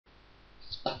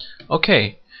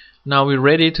Okay, now we're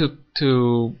ready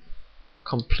to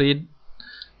complete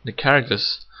the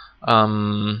characters.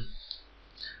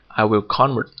 I will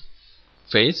convert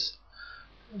face.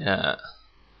 Uh,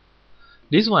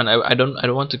 this one I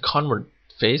don't want to convert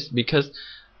face because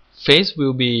face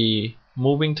will be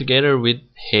moving together with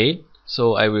head.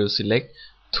 So I will select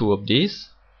two of these.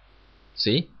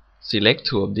 See, select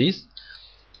two of these.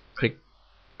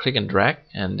 Click and drag,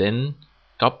 and then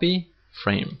copy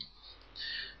frame,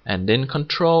 and then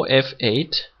Control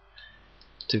F8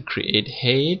 to create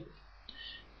head.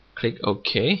 Click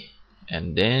OK,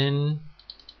 and then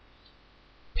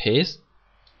paste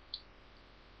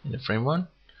in the frame one.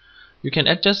 You can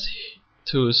adjust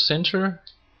to center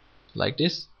like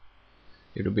this.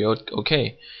 It will be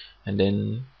okay, and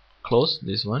then close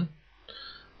this one.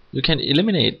 You can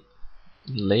eliminate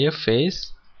layer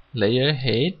face, layer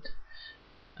head.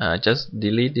 Just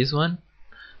delete this one,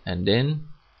 and then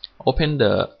open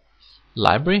the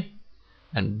library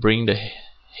and bring the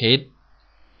head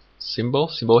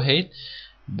symbol head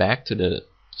back to the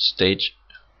stage.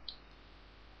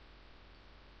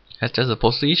 Adjust the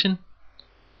position.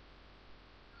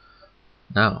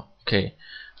 Now, okay,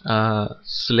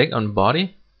 select on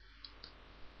body,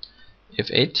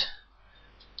 F8,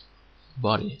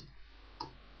 body,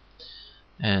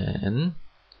 and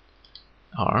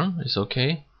arm is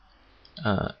okay.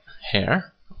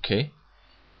 Hair, okay,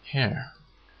 hair.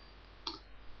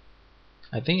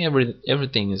 I think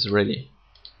everything is ready.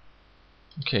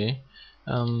 Okay,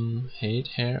 head,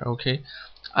 hair, okay.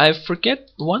 I forget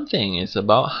one thing is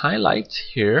about highlights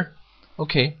here.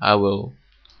 Okay, I will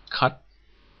cut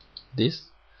this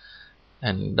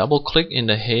and double click in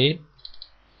the head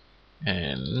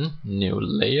and new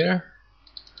layer,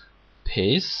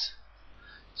 paste.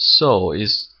 So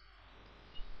is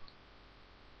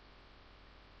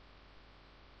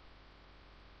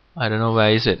I don't know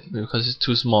where is it because it's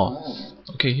too small.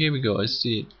 Okay, here we go. I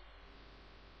see it.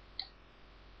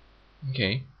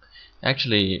 Okay,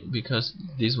 actually, because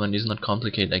this one is not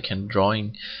complicated, I can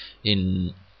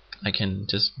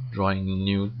just drawing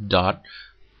new dot.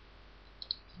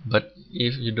 But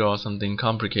if you draw something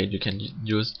complicated, you can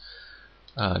use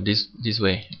this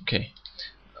way. Okay,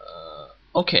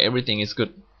 okay, everything is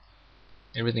good.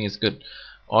 Everything is good.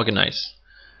 Organize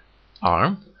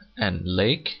arm and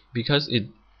leg because it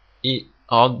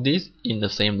all this in the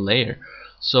same layer.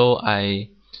 So I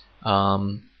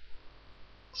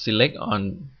select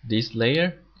on this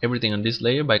layer, everything on this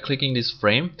layer by clicking this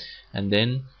frame, and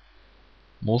then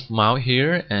move mouse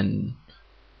here and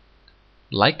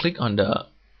right click on the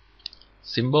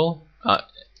symbol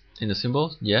in the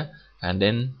symbols, yeah, and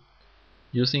then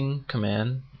using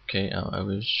command. Okay, I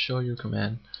will show you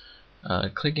command.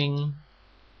 Clicking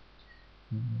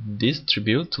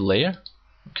distribute to layer.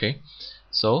 Okay,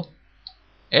 so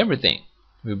everything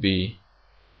will be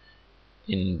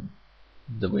in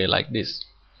the way like this.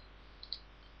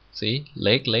 See,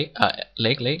 leg,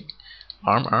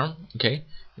 arm. Okay,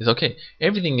 it's okay.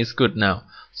 Everything is good now.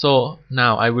 So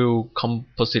now I will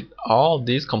compose all of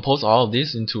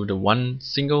this into the one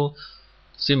single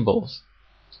symbols.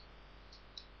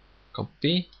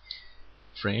 Copy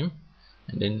frame,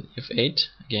 and then F8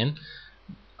 again.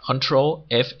 Control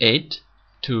F8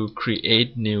 to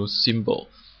create new symbol.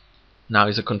 Now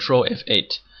it's a Control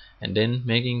F8, and then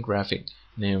making graphic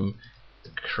name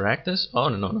characters. Oh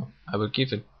no, I will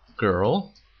give it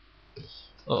girl.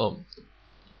 Oh,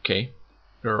 okay,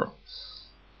 girl.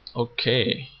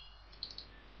 Okay,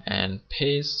 and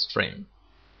paste frame.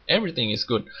 Everything is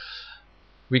good.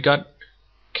 We got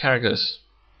characters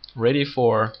ready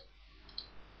for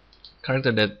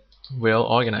character that well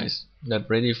organized, that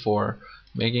ready for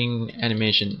making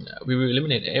animation. We will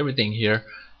eliminate everything here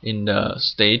in the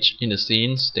stage, in the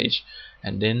scene stage,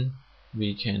 and then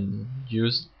we can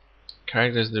use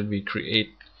characters that we create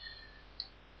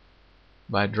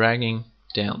by dragging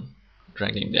down,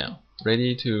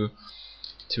 ready to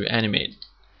animate.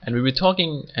 And we'll be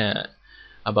talking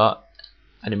about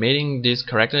animating this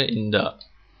character in the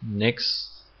next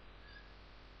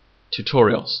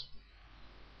tutorials.